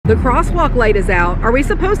The crosswalk light is out. Are we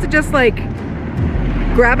supposed to just like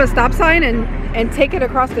grab a stop sign and take it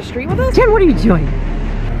across the street with us? Jen, what are you doing?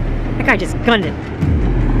 That guy just gunned it.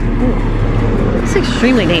 Ooh. It's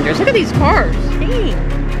extremely dangerous. Look at these cars. Dang.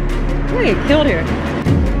 I'm gonna get killed here.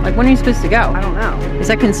 Like, when are you supposed to go? I don't know. Is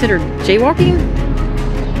that considered jaywalking?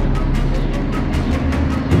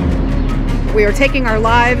 We are taking our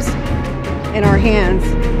lives in our hands.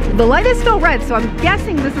 The light is still red, so I'm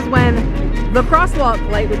guessing this is when the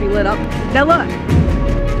crosswalk light would be lit up. Now look,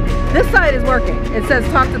 this side is working. It says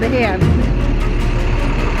talk to the hand.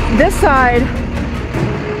 This side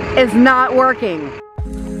is not working.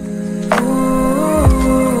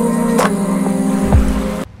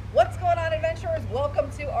 What's going on, adventurers?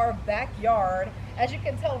 Welcome to our backyard. As you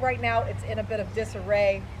can tell right now, it's in a bit of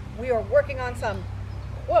disarray. We are working on some,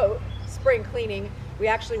 quote, spring cleaning. We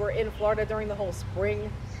actually were in Florida during the whole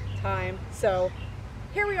spring time. So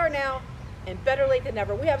here we are now, and better late than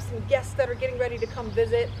never. We have some guests that are getting ready to come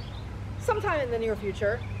visit sometime in the near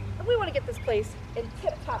future. And we want to get this place in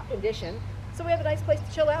tip-top condition so we have a nice place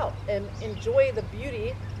to chill out and enjoy the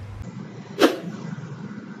beauty.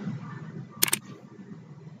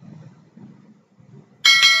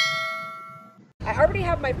 I already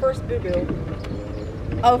have my first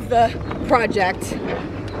boo-boo of the project.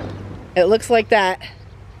 It looks like that. Do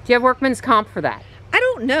you have workman's comp for that? I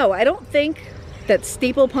don't know. I don't think that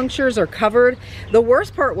staple punctures are covered. The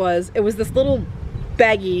worst part was, it was this little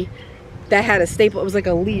baggie that had a staple. It was like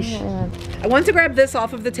a leash. Yeah. I wanted to grab this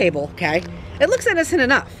off of the table, okay? It looks innocent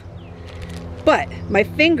enough. But my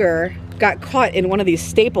finger got caught in one of these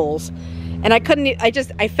staples and I couldn't,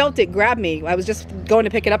 I felt it grab me. I was just going to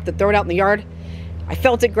pick it up to throw it out in the yard. I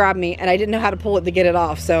felt it grab me and I didn't know how to pull it to get it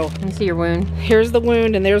off. So Let me see your wound. Here's the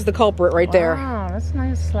wound and there's the culprit right there. Wow, that's a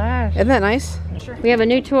nice slash. Isn't that nice? Sure. We have a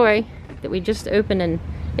new toy that we just opened, and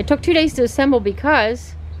it took 2 days to assemble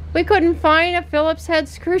because we couldn't find a Phillips head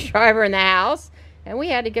screwdriver in the house, and we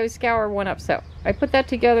had to go scour one up. So I put that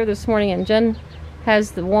together this morning, and Jen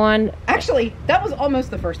has the one. Actually, that was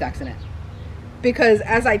almost the first accident, because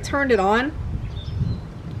as I turned it on,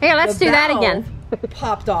 hey, let's do that again.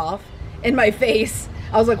 Popped off in my face.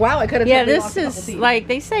 I was like, wow, I could have. Yeah, this is like,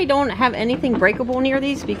 they say don't have anything breakable near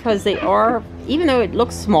these because they are, even though it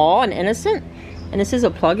looks small and innocent, and this is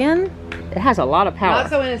a plug-in, it has a lot of power. Not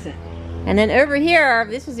so innocent. And then over here,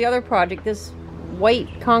 this is the other project, this white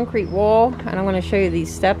concrete wall, and I'm going to show you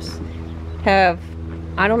these steps, have,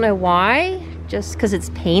 I don't know why, just because it's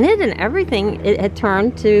painted and everything, it had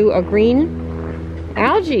turned to a green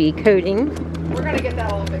algae coating. We're going to get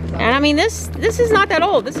that all fixed up. And I mean, this is not that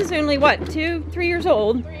old. This is only, what, 2-3 years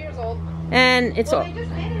old? 3 years old. And it's all, they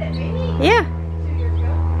just painted it, maybe? yeah. 2 years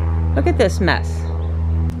ago. Look at this mess.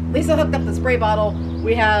 Lisa hooked up the spray bottle.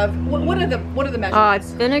 We have, what are the measurements?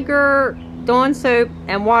 It's vinegar, Dawn soap,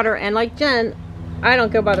 and water. And like Jen, I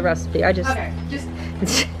don't go by the recipe. I just Okay, just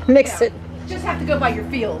mix it. Just have to go by your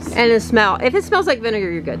feels. And the smell. If it smells like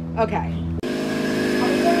vinegar, you're good. Okay.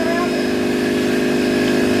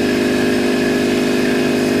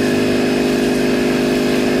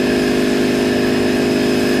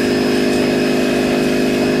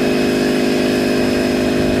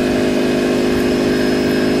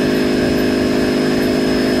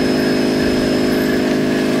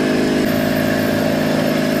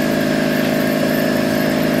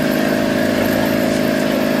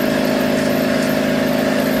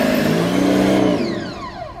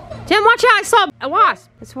 Watch out, I saw a wasp.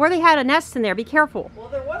 It's where they had a nest in there. Be careful. Well,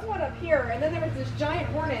 there was one up here, and then there was this giant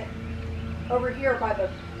hornet over here by the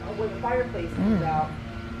where the fireplace comes out.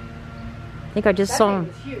 I think I just saw That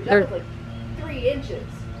them. thing was huge. That was like 3 inches.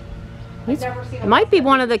 I've never seen It might be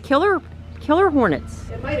one of the killer hornets.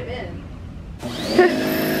 It might have been.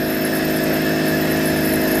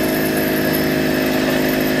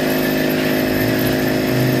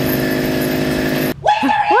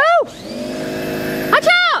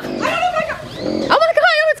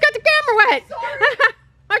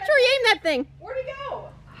 I'm sure you aimed that thing. Where'd he go?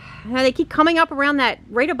 They keep coming up around that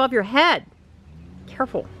right above your head.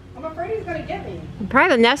 Careful. I'm afraid he's gonna get me.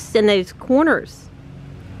 Probably the nests in those corners.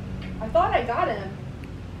 I thought I got him.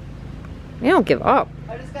 They don't give up.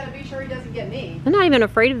 I just gotta be sure he doesn't get me. They're not even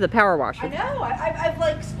afraid of the power washer. I know. I've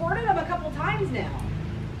like squirted him a couple times now.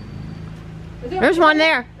 There's one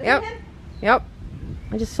there. Yep. Yep.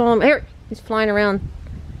 I just saw him. Here. He's flying around.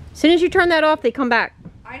 As soon as you turn that off, they come back.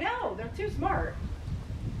 I know. They're too smart.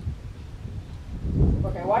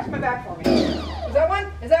 Okay, watch my back for me. Is that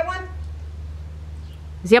one? Is that one?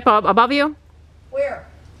 Is he up above you? Where?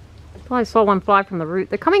 I probably saw one fly from the roof.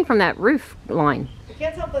 They're coming from that roof line. I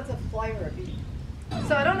can't tell if that's a fly or a bee.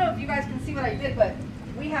 So I don't know if you guys can see what I did, but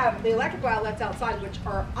we have the electrical outlets outside, which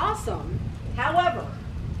are awesome. However,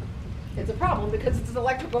 it's a problem because it's an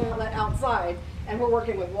electrical outlet outside and we're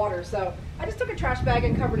working with water. So I just took a trash bag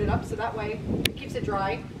and covered it up so that way it keeps it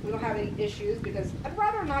dry. We don't have any issues because I'd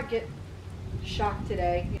rather not get shocked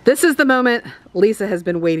today. This is the moment Lisa has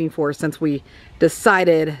been waiting for since we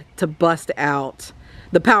decided to bust out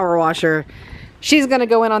the power washer. She's gonna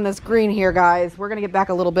go in on this green here, guys. We're gonna get back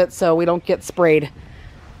a little bit so we don't get sprayed.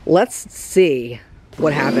 Let's see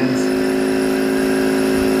what happens.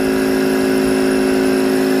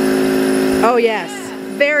 Oh yes,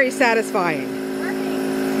 very satisfying.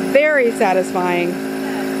 Very satisfying.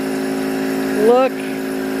 Look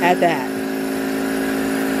at that.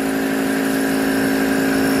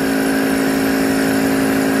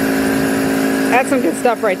 That's some good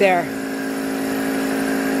stuff right there.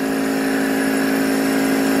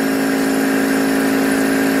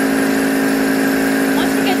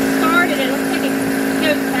 Once it gets started, it looks like it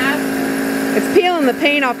goes faster. It's peeling the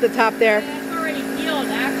paint off the top there. Yeah, it's already peeled,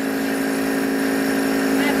 actually.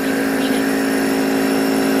 I have to clean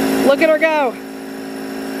it. Look at her go.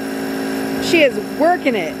 She is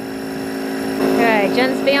working it. Okay,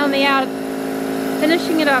 Jen's bailing me out,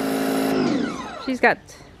 finishing it up. She's got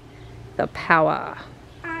the power.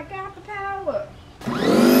 I got the power. I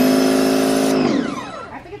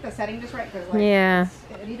have to get the setting just right because like Yeah.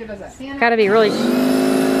 it either does that sand. Gotta be really.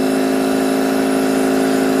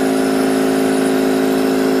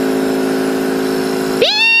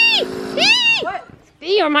 What?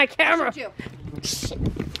 Bee on my camera. Shoot you.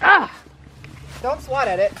 Ah, Don't swat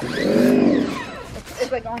at it.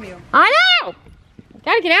 It's like on you. I know.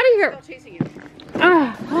 Gotta get out of here. Still chasing you.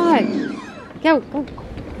 Ah, hi. Go.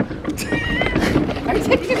 Are you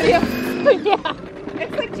taking a video? Yeah.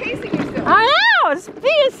 It's like chasing you still. I know. This bee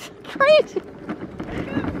is crazy.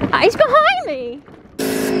 He's behind me.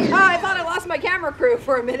 Oh, I thought I lost my camera crew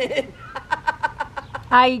for a minute.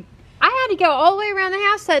 I had to go all the way around the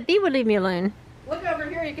house so that bee would leave me alone. Look over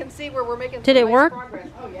here. You can see where we're making. Did some it nice work? Progress.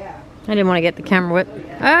 Oh yeah. I didn't want to get the camera wet.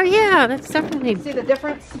 Oh yeah, that's definitely. See the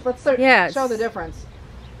difference? Let's Yeah, show the difference.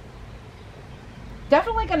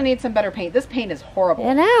 Definitely gonna need some better paint. This paint is horrible.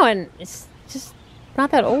 I know, and it's just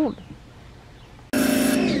not that old.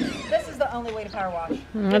 This is the only way to power wash.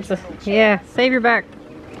 That's Get a, your little chair, yeah, save your back.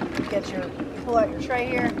 pull out your tray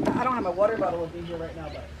here. I don't have my water bottle with me here right now,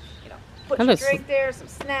 but you know, put That your looks- drink there, some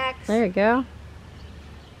snacks. There you go.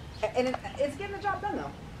 And it's getting the job done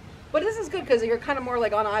though. But this is good because you're kind of more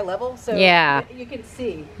like on eye level, so Yeah. you can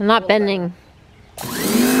see. I'm not bending.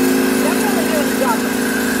 Definitely doing the job.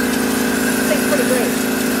 Thing's pretty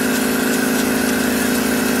great.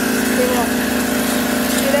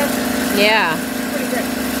 See this? Yeah. Pretty great.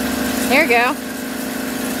 There you go.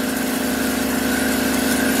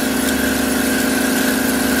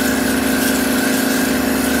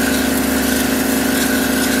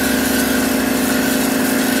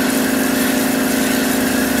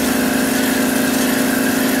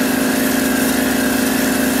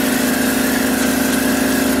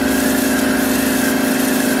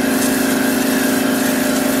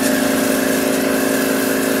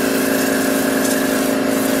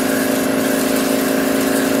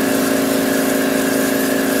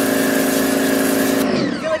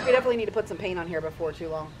 Need to put some paint on here before too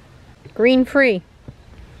long. Green free.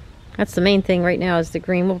 That's the main thing right now is the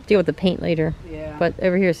green. We'll deal with the paint later. Yeah. But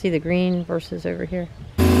over here, see the green versus over here.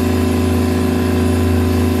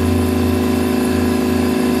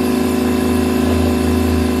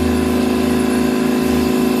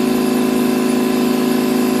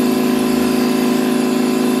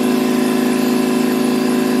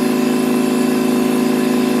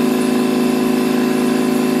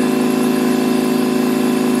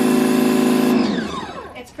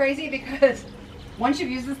 Crazy because once you've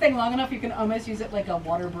used this thing long enough, you can almost use it like a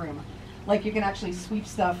water broom. Like you can actually sweep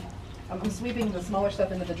stuff. I'm sweeping the smaller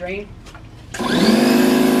stuff into the drain.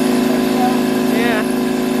 Yeah.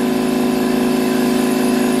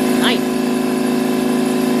 Nice.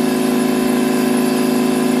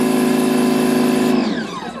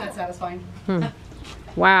 Isn't that satisfying?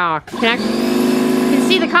 Wow. You can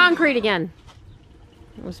see the concrete again.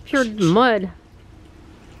 It was pure mud.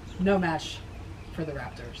 No mesh for the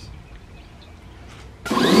Raptors.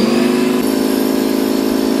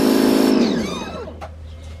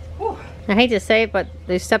 Whew. I hate to say it, but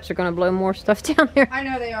those steps are going to blow more stuff down there. I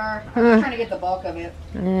know they are. I'm just trying to get the bulk of it.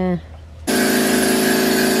 Yeah.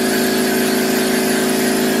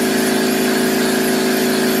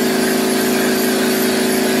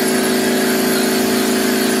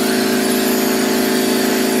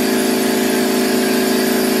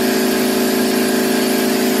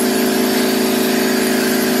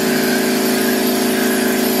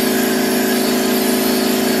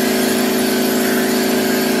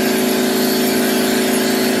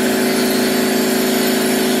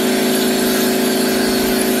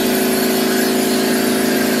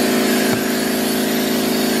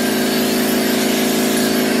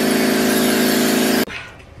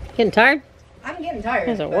 Getting tired? I'm getting tired.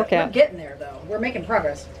 It's a but workout. We're getting there, though. We're making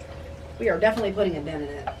progress. We are definitely putting a dent in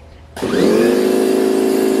it.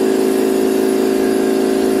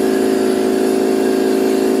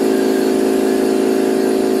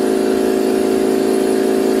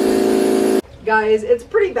 Guys, it's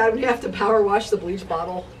pretty bad when you have to power wash the bleach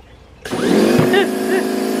bottle.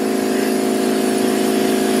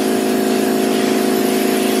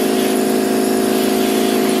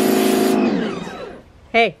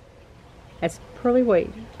 Hey, that's pearly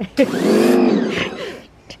white.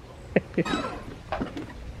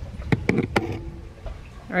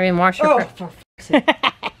 All right, wash your. Oh, for fuck's sake.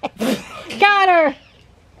 Got her.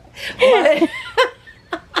 What?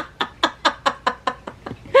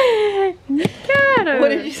 Got her. What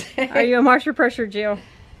did you say? Are you in washer pressure jail?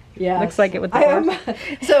 Yeah. Looks like it with the I am. horse.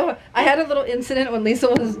 So I had a little incident when Lisa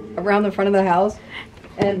was around the front of the house,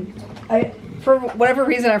 and for whatever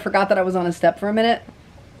reason, I forgot that I was on a step for a minute.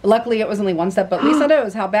 Luckily, it was only one step, but Lisa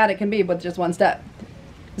knows how bad it can be with just one step.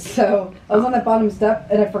 So I was on that bottom step,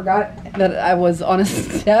 and I forgot that I was on a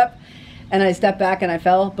step, and I stepped back and I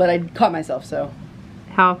fell, but I caught myself. So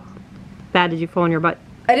How bad did you fall on your butt?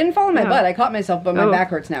 I didn't fall on my Oh. butt. I caught myself, but my Oh. back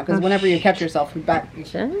hurts now because Oh, whenever you catch yourself, you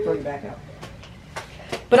throw your back out.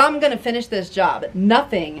 But I'm gonna finish this job.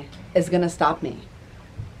 Nothing is gonna stop me.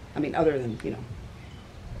 I mean, other than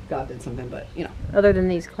God did something, but Other than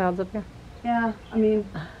these clouds up here. Yeah, I mean,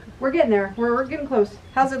 we're getting there. We're getting close.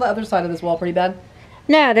 How's the other side of this wall? Pretty bad.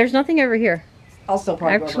 No, there's nothing over here. I'll still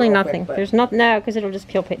probably go over Actually, it real nothing. quick, but- There's not. No, because it'll just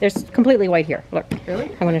peel paint. There's completely white here. Look. Really?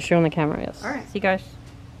 I'm going to show on the camera. Yes. All right. See, guys.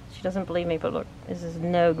 She doesn't believe me, but look, this is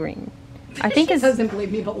no green. I think She it's doesn't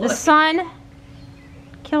believe me, but the look. sun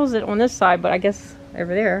kills it on this side, but I guess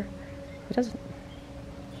over there it doesn't.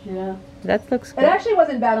 Yeah. That looks It good. actually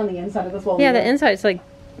wasn't bad on the inside of this wall. Yeah, either, the inside. It's like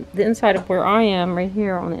the inside of where I am, right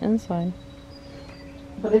here on the inside.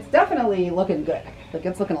 but it's definitely looking good. Like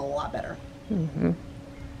it's looking a lot better. Hmm.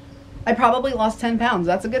 I probably lost 10 pounds.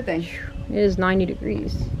 That's a good thing. It is 90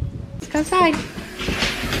 degrees. Let's go outside.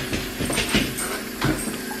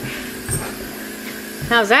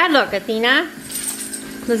 How's that look, Athena?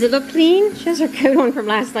 Does it look clean? She has her coat on from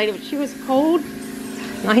last night, but she was cold.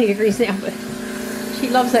 90 degrees now, but she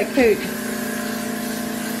loves that coat.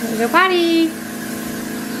 There we go, potty.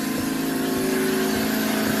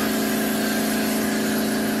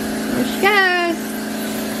 There she goes.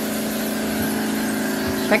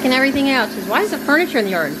 Checking everything out. She says, why is the furniture in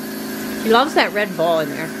the yard? She loves that red ball in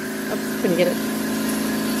there. Oh, couldn't get it.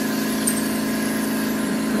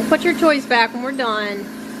 We'll put your toys back when we're done.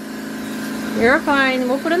 You're fine.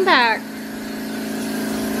 We'll put them back.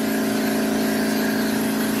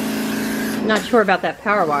 Not sure about that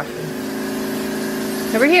power washer.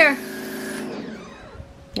 Over here.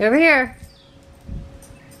 Over here.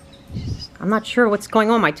 I'm not sure what's going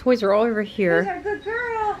on. My toys are all over here. You're a good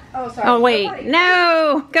girl. Oh, sorry. Oh, wait.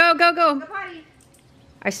 No. Go, go, go. The potty.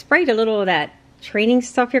 I sprayed a little of that training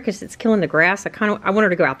stuff here because it's killing the grass. I want her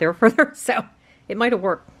to go out there further, so it might have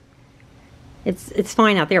worked. It's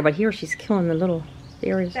fine out there, but here she's killing the little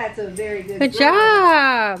areas. That's a very good Good girl.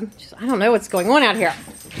 job. I don't know what's going on out here.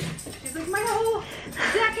 She's like, my whole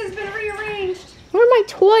deck has been rearranged. Where are my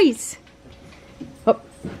toys? Oh,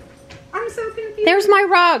 I'm so confused. there's my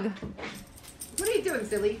rug. What are you doing,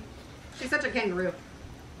 silly? She's such a kangaroo. All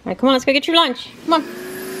right, come on, let's go get your lunch. Come on.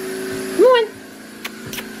 Come on.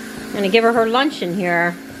 I'm going to give her lunch in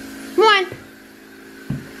here. Come on.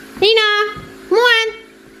 Nina, come on.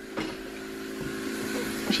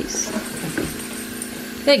 Jeez.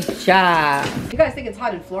 Good job. You guys think it's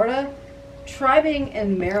hot in Florida? Try being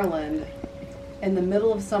in Maryland in the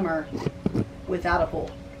middle of summer without a pool.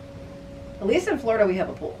 At least in Florida we have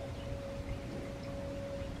a pool.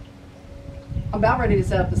 I'm about ready to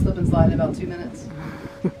set up the slip and slide in about 2 minutes.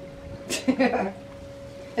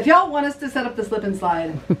 If y'all want us to set up the slip and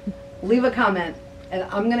slide, leave a comment and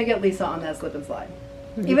I'm gonna get Lisa on that slip and slide.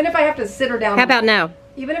 Even if I have to sit her down. How about now?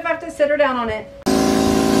 Even if I have to sit her down on it.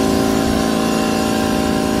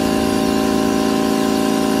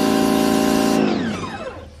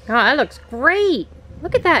 Oh, that looks great.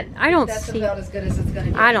 Look at that. I don't That's see. about as good as it's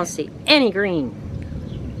gonna be. I don't see any green.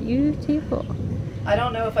 Beautiful. I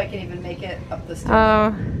don't know if I can even make it up the stairs. I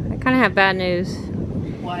kind of have bad news.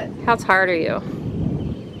 What? How tired are you?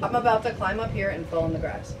 I'm about to climb up here and fall in the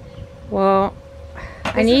grass. Well,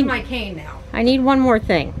 This is my cane now. I need one more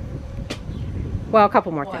thing. Well, a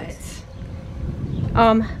couple more What? things.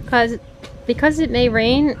 Because it may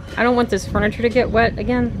rain, I don't want this furniture to get wet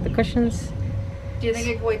again, the cushions. Do you think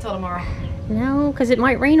it can wait till tomorrow? No, because it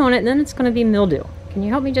might rain on it and then it's going to be mildew. Can you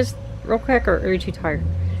help me just real quick, or are you too tired?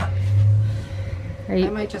 Are I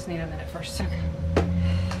you, might just need a minute first.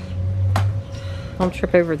 Don't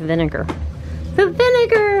trip over the vinegar. The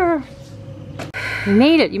vinegar! You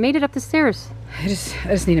made it. You made it up the stairs. I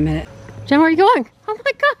just need a minute. Jen, where are you going? Oh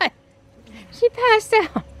my God. She passed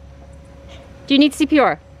out. Do you need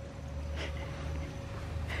CPR?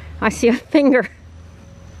 I see a finger.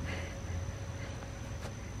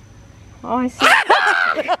 Oh, I see.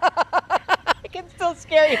 I can still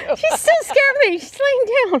scare you. She still scared me. She's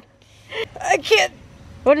laying down. I can't.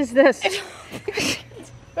 What is this?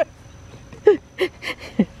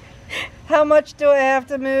 How much do I have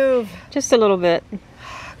to move? Just a little bit.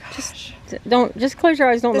 Oh, Just close your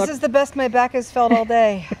eyes. Don't This look. is the best my back has felt all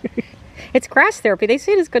day. It's grass therapy. They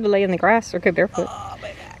say it's good to lay in the grass or go barefoot. Oh,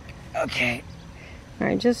 my back. Okay. All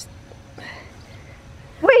right, just.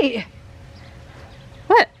 Wait.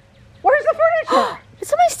 What? Where's the furniture? Did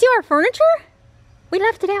somebody steal our furniture? We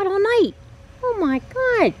left it out all night. Oh my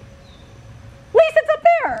God. Lisa, it's up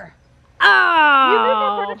there. Oh. You moved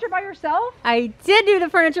the furniture by yourself? I did do the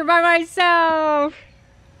furniture by myself.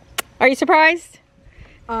 Are you surprised?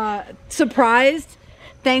 Surprised,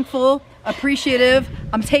 thankful, appreciative.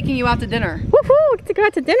 I'm taking you out to dinner. Woohoo! Get to go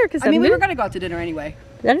out to dinner because I mean, we were gonna go out to dinner anyway.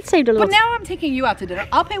 That saved a little. But now I'm taking you out to dinner.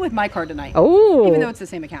 I'll pay with my card tonight. Oh. Even though it's the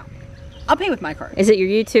same account. I'll pay with my card. Is it your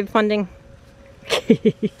YouTube funding?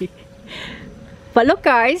 But look,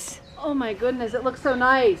 guys. Oh my goodness, it looks so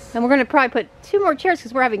nice. And we're gonna probably put 2 more chairs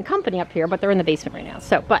because we're having company up here, but they're in the basement right now.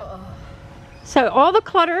 So all the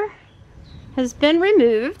clutter has been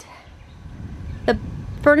removed. The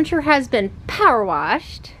furniture has been power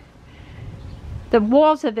washed. The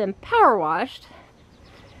walls have been power washed.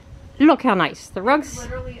 Look how nice. The rugs. It's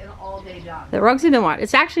literally an all-day job. The rugs have been washed.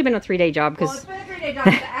 It's actually been a 3-day job Well, because it's been a 3-day job.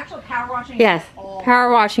 But the actual power washing. yes, is all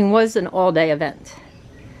power washing was an all-day event.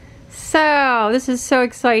 So this is so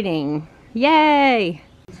exciting. Yay!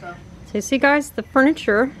 So you see, guys, the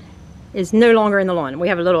furniture is no longer in the lawn. We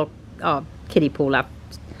have a little kiddie pool left.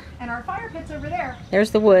 And our fire pit's over there.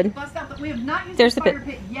 There's the wood. Bust out, but we have not used There's the the fire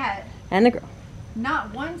pit yet. And the grill.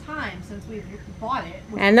 Not one time since we've bought it.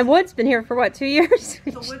 And the wood's been here for what, 2 years?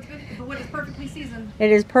 The wood is perfectly seasoned.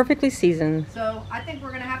 It is perfectly seasoned. So I think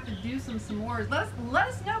we're gonna have to do some s'mores. Let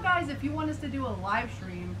us know, guys, if you want us to do a live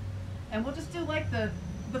stream, and we'll just do like the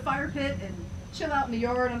fire pit and chill out in the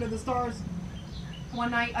yard under the stars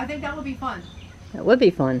one night. I think that would be fun. That would be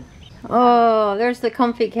fun. Oh, there's the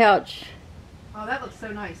comfy couch. Oh, that looks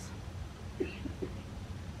so nice.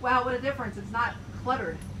 Wow, what a difference! It's not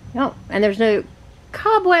cluttered. No, and there's no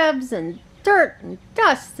cobwebs and dirt and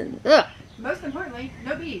dust and ugh. Most importantly,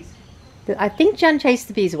 no bees. I think Jen chased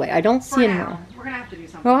the bees away. I don't see any more. We're gonna have to do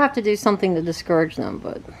something. We'll have to do something to discourage them,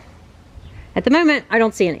 but at the moment, I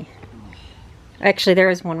don't see any. Actually, there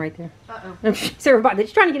is one right there. Uh-oh. So everybody,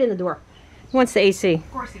 he's trying to get in the door. He wants the AC.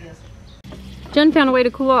 Of course he is. Jen found a way to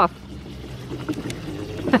cool off.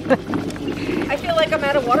 I feel like I'm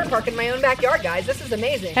at a water park in my own backyard, guys. This is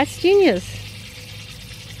amazing. That's genius.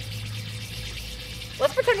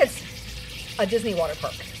 Let's pretend it's a Disney water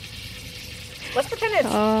park. Let's pretend it's.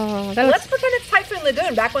 Oh, Let's pretend it's Typhoon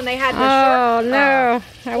Lagoon back when they had the shark. Oh no!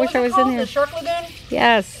 I wish I was in here. The Shark Lagoon.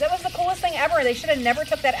 Yes. That was the coolest thing ever. They should have never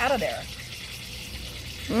took that out of there.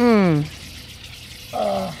 Mmm.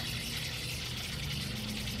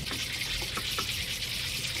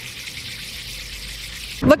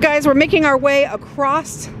 Look, guys, we're making our way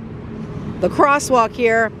across the crosswalk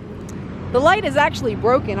here. The light is actually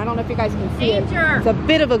broken. I don't know if you guys can see it. It's a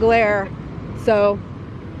bit of a glare. So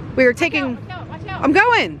we are taking. Watch out, watch out. I'm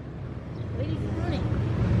going. Lady's running.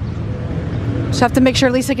 Just have to make sure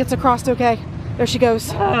Lisa gets across okay. There she goes.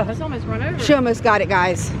 It's almost run over. She almost got it,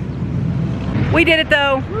 guys. We did it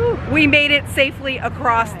though. Woo. We made it safely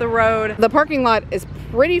across the road. The parking lot is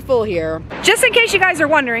pretty full here. Just in case you guys are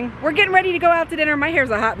wondering, we're getting ready to go out to dinner. My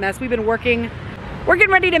hair's a hot mess. We've been working. We're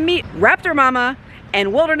getting ready to meet Raptor Mama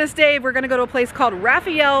and Wilderness Dave. We're gonna go to a place called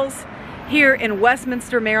Raphael's here in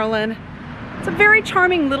Westminster, Maryland. It's a very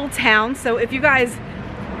charming little town. So if you guys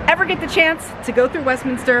ever get the chance to go through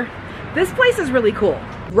Westminster, this place is really cool.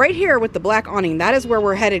 Right here with the black awning, that is where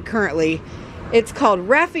we're headed currently. It's called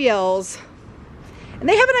Raphael's. And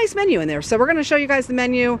they have a nice menu in there. So we're gonna show you guys the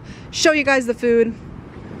menu, show you guys the food.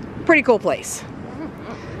 Pretty cool place.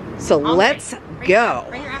 So let's go.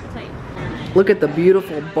 Bring your appetite. Look at the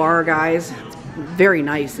beautiful bar, guys. It's very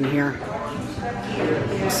nice in here.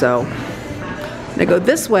 So I'm gonna go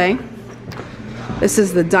this way. This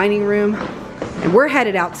is the dining room. And we're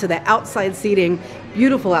headed out to the outside seating.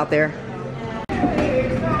 Beautiful out there.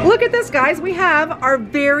 Look at this, guys. We have our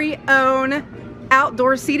very own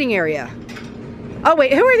outdoor seating area. Oh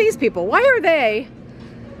wait, who are these people? Why are they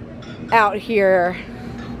out here?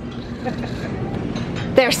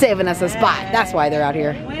 They're saving us a spot. That's why they're out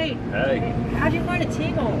here. Wait. Hey. How'd you find a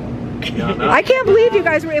table? I can't believe you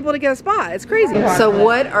guys were able to get a spot. It's crazy. So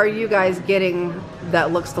what are you guys getting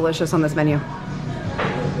that looks delicious on this menu?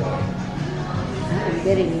 I'm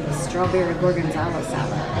getting strawberry gorgonzola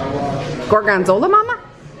salad. Gorgonzola, Mama?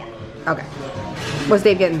 Okay. What's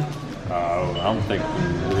Dave getting? I don't think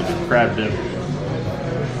crab dip.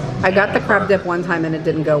 I got the crab dip one time and it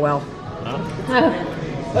didn't go well. No?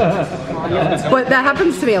 But that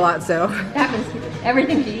happens to me a lot, so. Happens.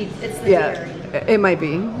 Everything she eats. It's the dairy. It might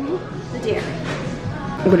be. The dairy.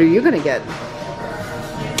 What are you gonna get?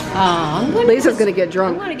 Lisa's gonna get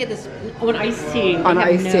drunk. I'm gonna get this on iced tea. On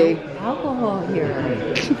iced tea. Alcohol here.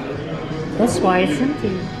 That's why it's empty.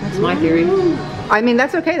 That's my theory. I mean,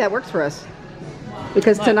 that's okay. That works for us.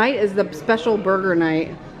 Because tonight is the special burger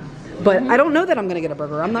night. But I don't know that I'm gonna get a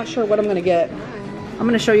burger. I'm not sure what I'm gonna get. I'm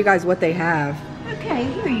gonna show you guys what they have. Okay,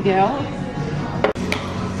 here you go.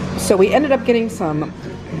 So we ended up getting some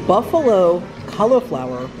buffalo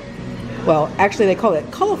cauliflower. Well, actually they call it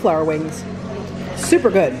cauliflower wings. Super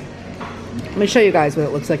good. Let me show you guys what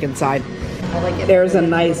it looks like inside. There's a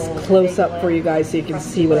nice close-up for you guys so you can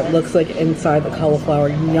see what it looks like inside the cauliflower.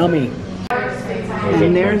 Yummy.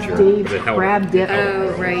 And there's Dave's crab dip.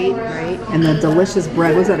 Oh, right. And the delicious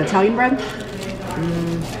bread. Was that Italian bread?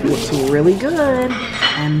 Looks really good.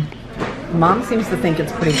 And Mom seems to think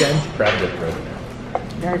it's pretty good. Crab dip bread.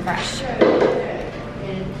 Very fresh.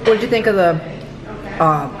 What did you think of the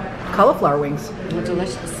cauliflower wings? They're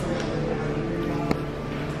delicious.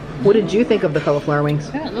 What did you think of the cauliflower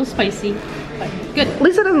wings? Yeah, a little spicy, but good.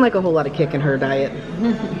 Lisa doesn't like a whole lot of kick in her diet.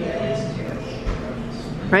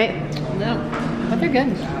 Right? No, but they're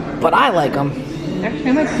good. But I like them. Actually,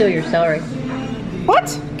 I might steal your celery.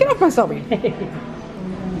 What? Get off my celery.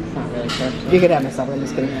 It's not really sharp. You could have my celery, I'm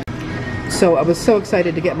just kidding. So I was so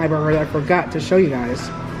excited to get my burger that I forgot to show you guys.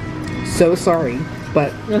 So sorry.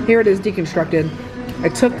 But here it is deconstructed. I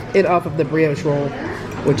took it off of the brioche roll,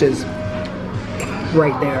 which is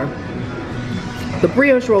right there. The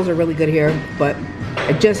brioche rolls are really good here, but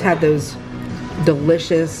I just had those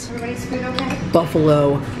delicious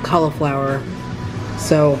buffalo cauliflower.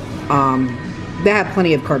 So they had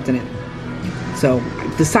plenty of carbs in it. So I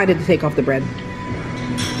decided to take off the bread.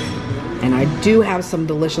 And I do have some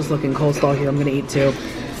delicious looking coleslaw here I'm gonna eat too.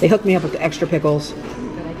 They hooked me up with the extra pickles.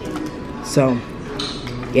 So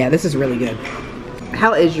yeah, this is really good.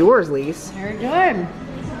 How is yours, Lise? Very good.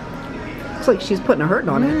 Looks like she's putting a hurting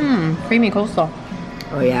on it. Creamy coleslaw.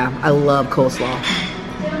 Oh yeah, I love coleslaw.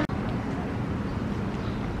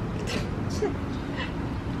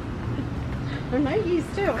 They're Nikes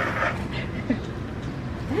too.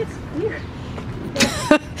 That's weird.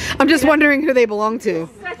 I'm just wondering who they belong to.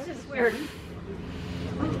 That's just weird.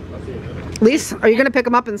 Lise, are you gonna pick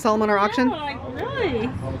them up and sell them on our auction? No, like, really?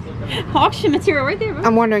 Auction material right there.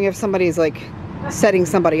 I'm wondering if somebody's like setting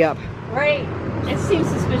somebody up. Right. It seems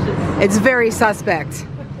suspicious. It's very suspect.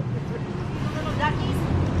 Little duckies.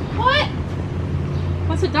 What?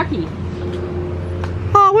 What's a ducky?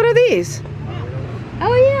 Oh, what are these?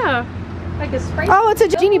 Oh yeah. Like a spray. Oh, it's a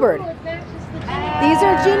genie bird. Is that just the These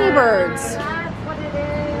are genie birds. That's what it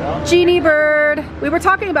is. Genie bird. We were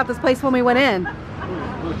talking about this place when we went in.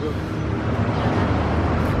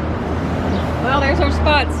 Well, there's our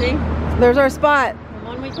spot, see? There's our spot. The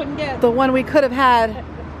one we couldn't get. The one we could have had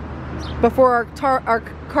before our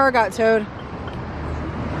car got towed.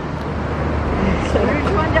 So where did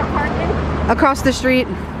you end up parking? Across the street.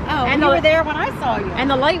 Oh, And you were there when I saw you. And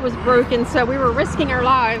the light was broken, so we were risking our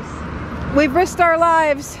lives. We've risked our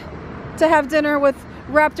lives to have dinner with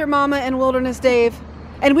Raptor Mama and Wilderness Dave.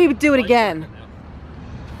 And we would do it again.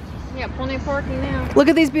 Yeah, plenty of parking now. Look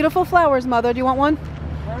at these beautiful flowers, Mother. Do you want one?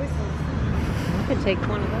 I could take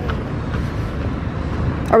one of those.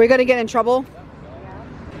 Are we going to get in trouble?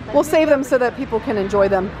 We'll save them so that people can enjoy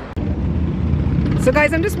them. So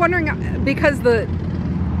guys, I'm just wondering, because the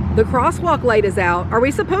crosswalk light is out, are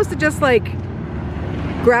we supposed to just like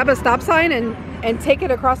grab a stop sign and take it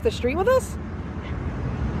across the street with us?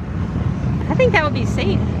 I think that would be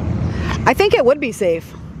safe. I think it would be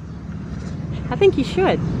safe. I think you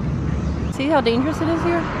should. See how dangerous it is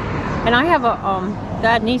here? And I have a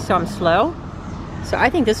bad knee, so I'm slow. So I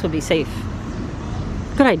think this would be safe.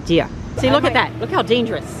 Good idea. See, look at that. Look how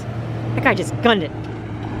dangerous. That guy just gunned it.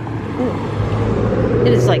 Ooh.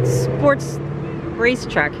 It is like sports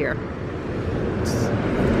racetrack here.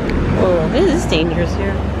 Whoa, this is dangerous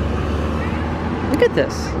here. Look at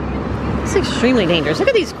this. It's extremely dangerous. Look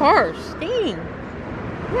at these cars. Dang.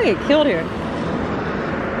 I'm gonna get killed here.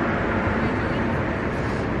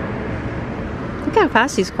 Look how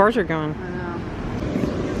fast these cars are going. I know.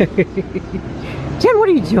 Jen, what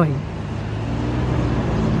are you doing?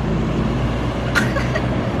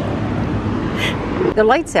 The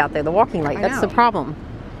light's out there, the walking light. I That's know. the problem.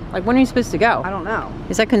 Like, when are you supposed to go? I don't know.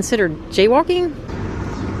 Is that considered jaywalking?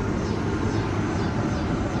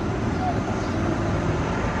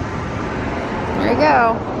 There you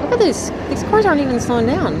go. Look at this. These cars aren't even slowing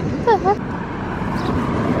down. What the heck?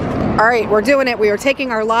 All right, we're doing it. We are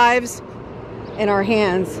taking our lives in our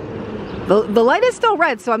hands. The light is still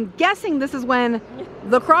red, so I'm guessing this is when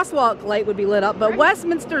the crosswalk light would be lit up. But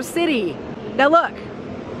Westminster City, now look,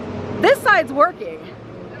 this side's working.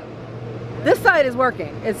 This side is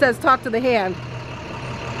working. It says talk to the hand.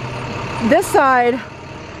 This side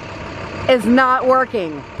is not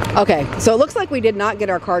working. Okay, so it looks like we did not get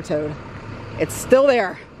our car towed. It's still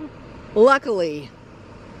there. Luckily,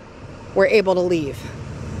 we're able to leave.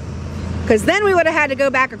 Because then we would have had to go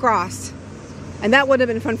back across. And that wouldn't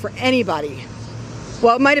have been fun for anybody.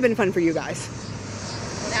 Well, it might have been fun for you guys.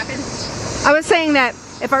 What happened? I was saying that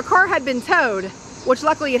if our car had been towed, which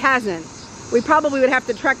luckily it hasn't, we probably would have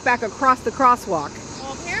to trek back across the crosswalk.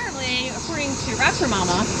 Well, apparently, according to Raptor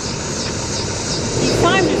Mama, these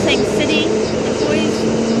signs are saying city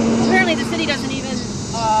employees. Apparently, the city doesn't even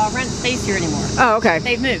rent space here anymore. Oh, okay.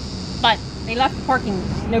 They've moved, but they left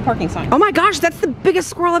no parking sign. Oh my gosh, that's the biggest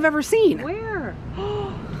squirrel I've ever seen. Where?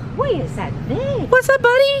 Wait, is that big? What's up,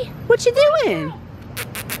 buddy? What you doing?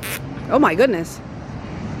 Oh my goodness.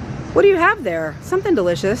 What do you have there? Something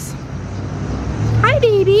delicious. Hi,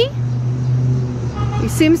 baby. He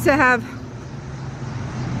seems to have,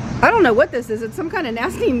 I don't know what this is. It's some kind of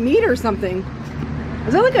nasty meat or something.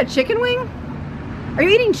 Is that like a chicken wing? Are you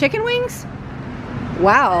eating chicken wings?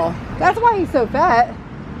 Wow, that's why he's so fat.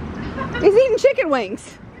 He's eating chicken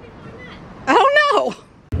wings. I don't know.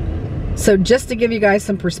 So just to give you guys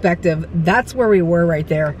some perspective, that's where we were right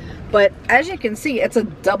there. But as you can see, it's a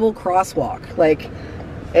double crosswalk. Like,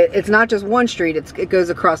 it's not just one street, it goes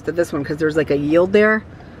across to this one because there's like a yield there.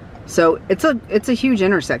 So it's a huge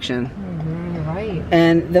intersection. Mm-hmm, right.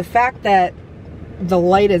 And the fact that the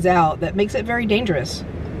light is out, that makes it very dangerous.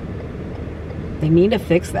 They need to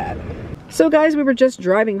fix that. So guys, we were just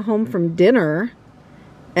driving home from dinner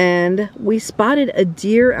and we spotted a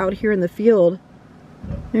deer out here in the field.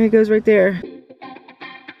 There he goes right there.